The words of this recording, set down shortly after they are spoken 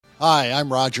Hi,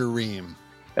 I'm Roger Ream.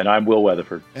 And I'm Will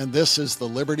Weatherford. And this is the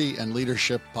Liberty and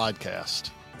Leadership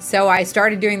Podcast. So I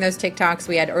started doing those TikToks.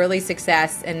 We had early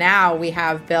success, and now we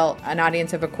have built an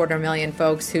audience of 250,000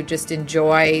 folks who just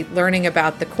enjoy learning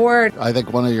about the court. I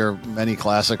think one of your many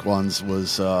classic ones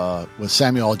was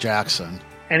Samuel L. Jackson.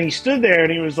 And he stood there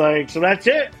and he was like, so that's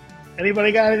it?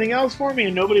 Anybody got anything else for me?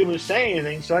 And nobody was saying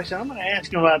anything. So I said, I'm going to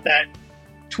ask him about that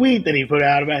tweet that he put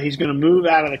out about he's going to move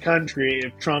out of the country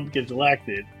if Trump gets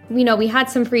elected. You know, we had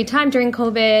some free time during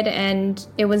COVID, and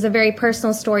it was a very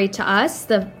personal story to us.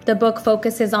 The book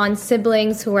focuses on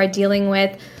siblings who are dealing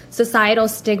with societal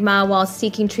stigma while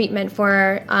seeking treatment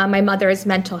for my mother's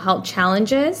mental health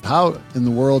challenges. How in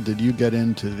the world did you get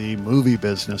into the movie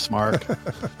business, Mark?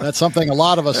 That's something a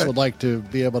lot of us would like to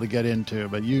be able to get into,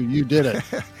 but you did it.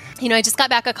 You know, I just got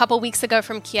back a couple weeks ago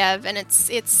from Kiev, and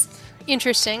it's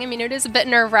interesting. I mean, it is a bit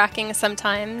nerve-wracking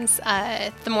sometimes.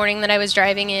 The morning that I was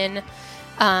driving in,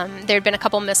 there had been a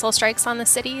couple missile strikes on the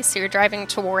city, so you're driving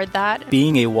toward that.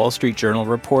 Being a Wall Street Journal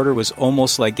reporter was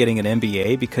almost like getting an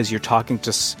MBA because you're talking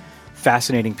to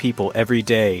fascinating people every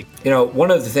day. You know,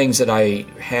 one of the things that I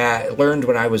had learned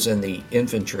when I was in the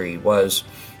infantry was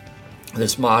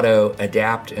this motto,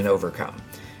 adapt and overcome.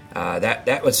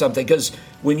 That was something, because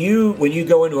when you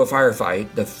go into a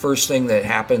firefight, the first thing that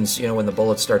happens, you know, when the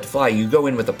bullets start to fly, you go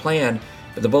in with a plan,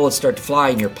 but the bullets start to fly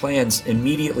and your plans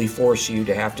immediately force you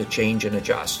to have to change and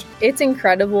adjust. It's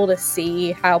incredible to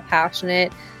see how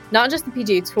passionate, not just the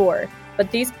PGA Tour, but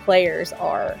these players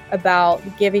are about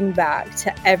giving back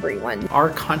to everyone.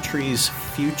 Our country's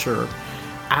future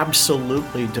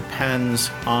absolutely depends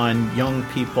on young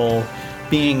people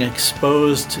being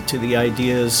exposed to the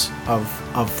ideas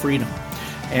of freedom.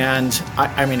 And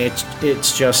I mean,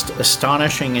 it's just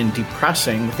astonishing and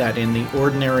depressing that in the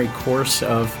ordinary course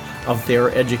of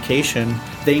their education,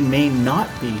 they may not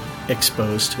be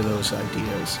exposed to those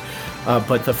ideas.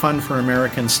 But the Fund for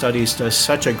American Studies does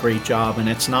such a great job, and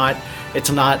it's not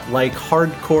like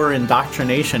hardcore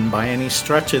indoctrination by any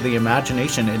stretch of the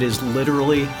imagination. It is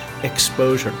literally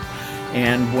exposure.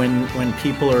 And when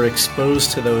people are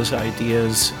exposed to those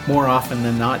ideas, more often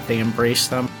than not, they embrace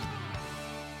them.